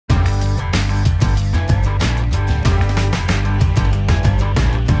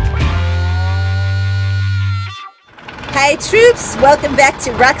Hi troops, welcome back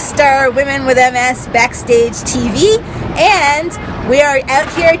to Rockstar Women with MS Backstage TV, and we are out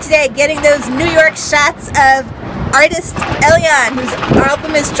here today getting those New York shots of artist Eliane, whose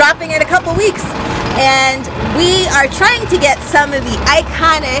album is dropping in a couple weeks, and we are trying to get some of the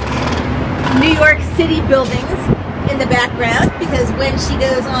iconic New York City buildings in the background, because when she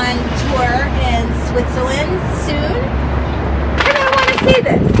goes on tour in Switzerland soon, you're going to want to see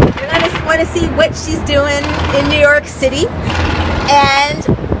this. You're going to want to see what she's doing in New York City. And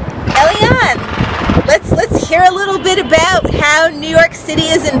Eliane, let's hear a little bit about how New York City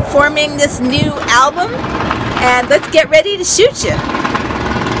is informing this new album, and let's get ready to shoot you.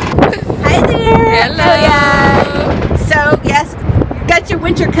 Hi there, hello. Eliane. So yes, you got your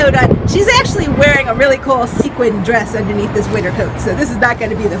winter coat on. She's actually wearing a really cool sequin dress underneath this winter coat, so this is not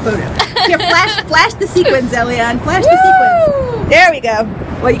going to be the photo. Here, flash the sequins, Eliane. Flash the sequins. There we go.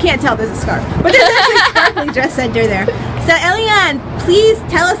 Well, you can't tell there's a scarf, but there's actually a sparkly dress under there. So Eliane, please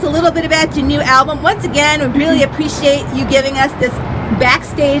tell us a little bit about your new album. Once again, we really appreciate you giving us this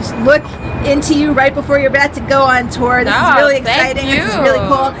backstage look into you right before you're about to go on tour. This is really exciting. This is really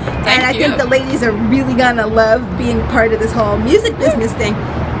cool. And I think the ladies are really gonna love being part of this whole music business thing.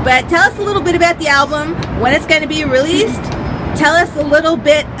 But tell us a little bit about the album, when it's going to be released. Tell us a little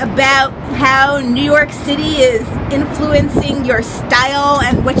bit about how New York City is influencing your style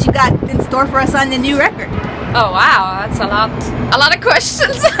and what you got in store for us on the new record. Oh wow, that's a lot of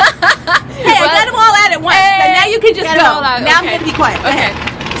questions. Hey, I got them all out at once, so now you can just go. Now okay. I'm going to be quiet. Okay.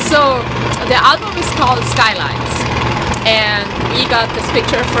 So the album is called Skylines, and we got this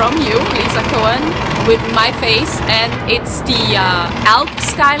picture from you, Lisa Cohen, with my face, and it's the Alp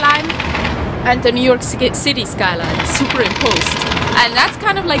skyline and the New York City skyline superimposed, and that's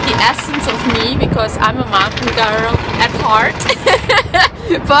kind of like the essence of me, because I'm a mountain girl at heart,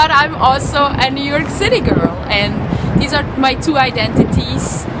 but I'm also a New York City girl, and these are my two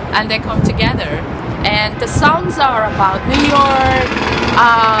identities, and they come together. And the songs are about New York,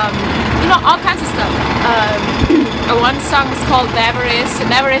 you know, all kinds of stuff. One song is called Never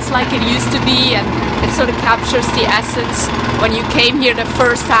Is Like It Used to Be, and it sort of captures the essence. When you came here the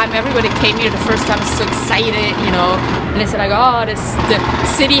first time, everybody came here the first time was so excited, you know, and they said like, oh, the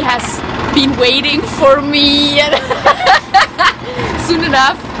city has been waiting for me, and soon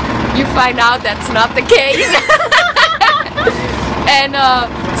enough you find out that's not the case. And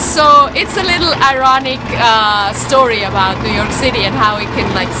so it's a little ironic story about New York City and how it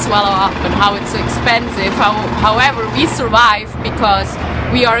can like swallow up and how it's so expensive. However, we survive because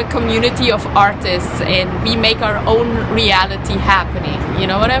we are a community of artists and we make our own reality happening. You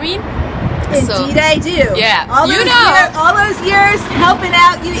know what I mean? Indeed, I do. Yeah, all those years helping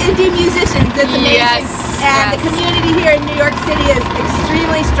out you indie musicians. It's amazing. Yes, and the community here in New York City is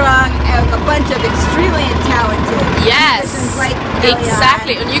extremely strong, and a bunch of extremely talented musicians like Eliane.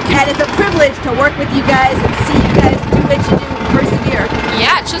 Exactly. And it's a privilege to work with you guys and see you guys do what you do, persevere.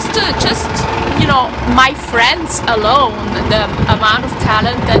 Yeah, just you know, my friends alone, the amount of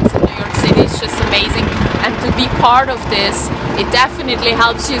talent that's in New York City is just amazing, and to be part of this, it definitely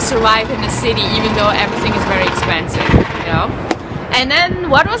helps you survive in the city, even though everything is very expensive, you know. And then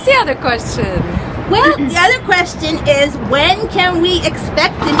what was the other question? Well, the other question is, when can we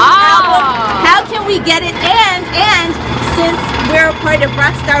expect the new album? How can we get it? And since we're a part of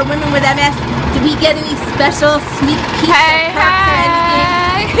Rockstar Women with MS, do we get any special sneak peeks or perks or anything?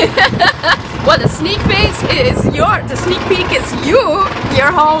 Well, the sneak peek is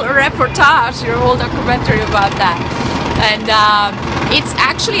your whole reportage, your whole documentary about that. And it's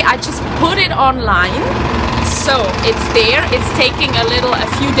actually, I just put it online, so it's there. It's taking a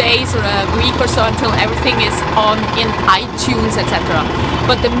few days or a week or so until everything is in iTunes, etc.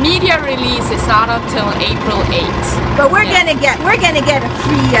 But the media release is not until April 8th. But we're gonna get a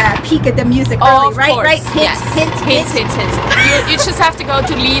free peek at the music early, right? Course. Right? Hints. You just have to go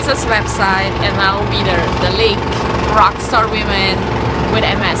to Lisa's website, and that'll be the link, Rockstar Women with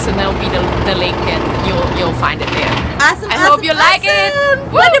MS, and there'll be the link, and you'll find it there. Awesome. I hope you like it.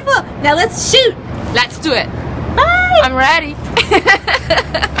 Wonderful. Now let's shoot. Let's do it. Bye. I'm ready.